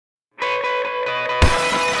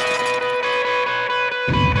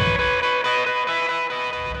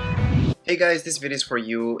Hey guys, this video is for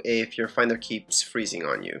you if your Finder keeps freezing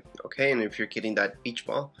on you, okay? And if you're getting that beach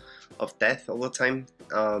ball of death all the time,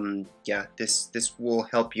 yeah, this will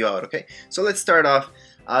help you out, okay? So let's start off.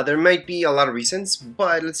 There might be a lot of reasons,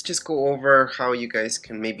 but let's just go over how you guys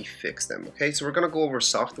can maybe fix them, okay? So we're gonna go over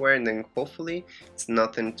software, and then hopefully it's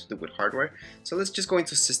nothing to do with hardware. So let's just go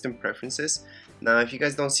into system preferences. Now, if you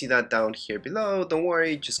guys don't see that down here below, don't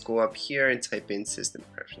worry, just go up here and type in system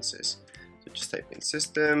preferences. So just type in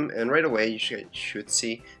system, and right away you should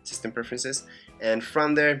see system preferences, and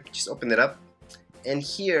from there just open it up. And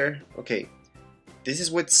here, okay, this is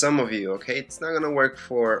with some of you, okay, it's not gonna work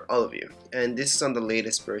for all of you, and this is on the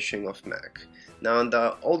latest version of Mac. Now on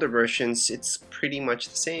the older versions it's pretty much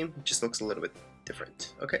the same, it just looks a little bit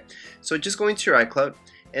different. Okay, so just go into your iCloud,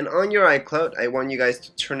 and on your iCloud I want you guys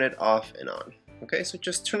to turn it off and on. Okay, so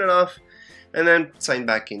just turn it off and then sign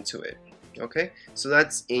back into it. Okay, so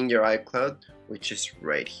that's in your iCloud, which is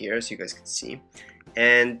right here, so you guys can see,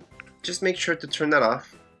 and just make sure to turn that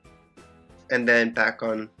off and then back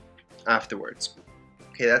on afterwards.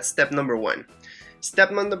 Okay, that's step number one. Step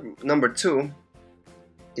number two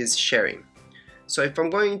is sharing. So if I'm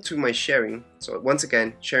going to my sharing, so once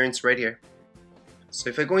again, sharing's right here. So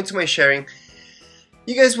if I go into my sharing,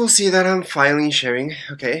 you guys will see that I'm filing sharing.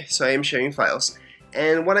 Okay, so I am sharing files.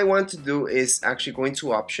 And what I want to do is actually go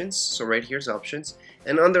into options. So right here's options,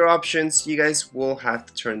 and under options you guys will have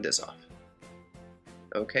to turn this off.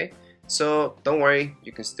 Okay, so don't worry,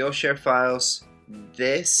 you can still share files.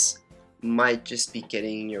 This might just be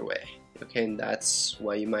getting in your way. Okay, and that's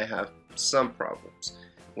why you might have some problems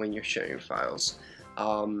when you're sharing files,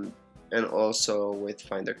 and also with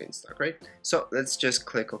Finder getting stuck, right? So let's just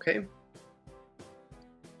click OK.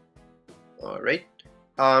 Alright.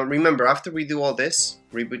 Remember, after we do all this,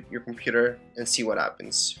 reboot your computer and see what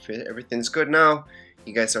happens. If everything's good now,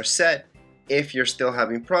 you guys are set. If you're still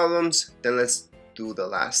having problems, then let's do the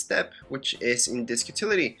last step, which is in disk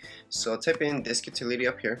utility. So type in disk utility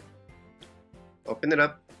up here, open it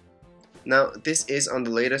up. Now this is on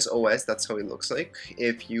the latest OS, that's how it looks like.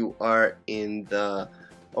 If you are in the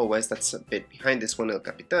OS that's a bit behind this one, El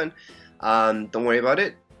Capitan, don't worry about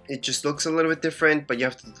it. It just looks a little bit different, but you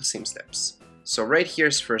have to do the same steps. So right here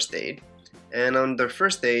is first aid, and under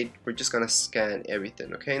first aid we're just gonna scan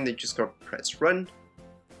everything, okay? And then just gonna press run,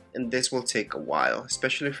 and this will take a while,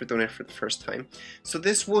 especially if you're doing it for the first time. So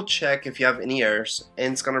this will check if you have any errors,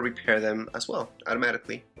 and it's gonna repair them as well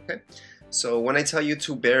automatically. Okay, so when I tell you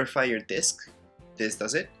to verify your disk, this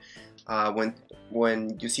does it.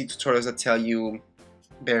 When you see tutorials that tell you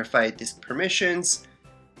verify disk permissions,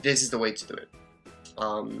 this is the way to do it.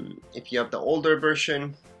 If you have the older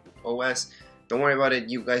version OS, don't worry about it,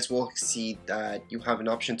 you guys will see that you have an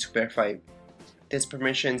option to verify disk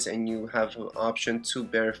permissions, and you have an option to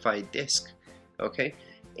verify disk. Okay,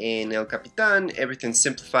 in El Capitan everything's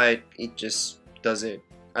simplified, it just does it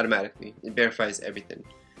automatically, it verifies everything,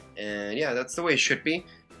 and yeah, that's the way it should be.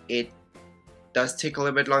 It does take a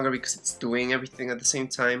little bit longer because it's doing everything at the same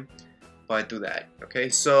time, but do that. Okay,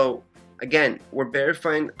 so again, we're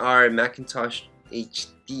verifying our Macintosh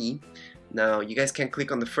HD. Now you guys can click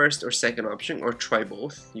on the first or second option, or try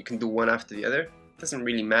both. You can do one after the other. It doesn't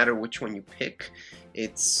really matter which one you pick.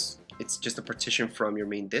 It's just a partition from your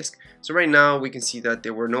main disk. So right now we can see that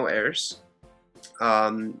there were no errors.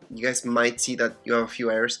 You guys might see that you have a few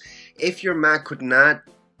errors. If your Mac could not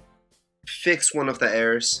fix one of the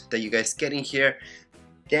errors that you guys get in here,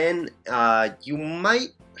 then you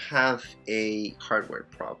might have a hardware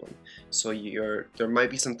problem. So there might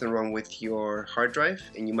be something wrong with your hard drive,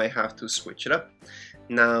 and you might have to switch it up.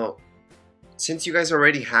 Now, since you guys are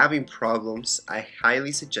already having problems, I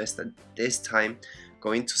highly suggest that this time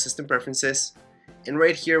go into system preferences, and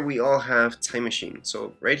right here we all have time machine.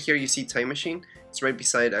 So right here you see time machine, it's right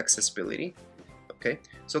beside accessibility. Okay,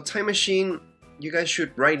 so time machine, you guys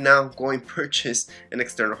should right now go and purchase an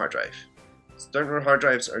external hard drive. External hard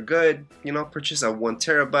drives are good, you know, purchase a 1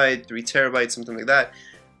 terabyte, 3 terabytes, something like that.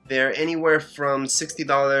 They're anywhere from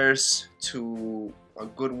 $60 to a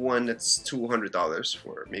good one that's $200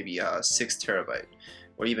 for maybe a 6 terabyte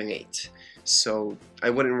or even 8. So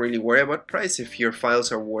I wouldn't really worry about price. If your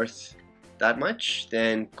files are worth that much,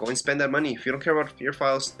 then go and spend that money. If you don't care about your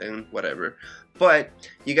files, then whatever. But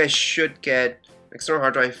you guys should get an external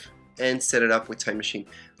hard drive and set it up with Time Machine.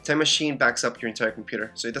 Time Machine backs up your entire computer,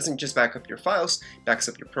 so it doesn't just back up your files, it backs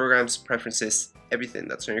up your programs, preferences, everything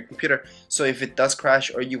that's on your computer. So if it does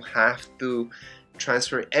crash, or you have to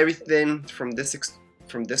transfer everything from this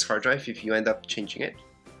hard drive, if you end up changing it,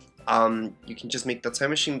 you can just make the Time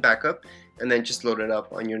Machine backup and then just load it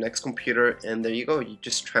up on your next computer, and there you go, you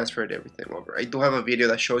just transferred everything over. I do have a video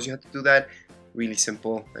that shows you how to do that. Really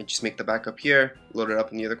simple. I just make the backup here, load it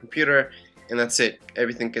up on the other computer, and that's it.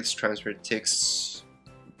 Everything gets transferred. It takes,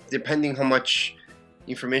 depending how much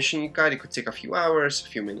information you got, it could take a few hours, a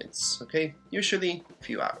few minutes, okay? Usually a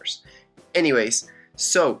few hours. Anyways,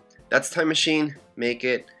 so that's Time Machine. Make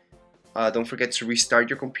it. Don't forget to restart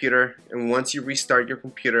your computer, and once you restart your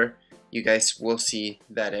computer, you guys will see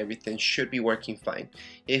that everything should be working fine.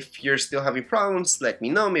 If you're still having problems, let me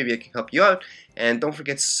know. Maybe I can help you out. And don't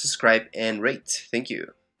forget to subscribe and rate. Thank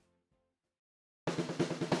you.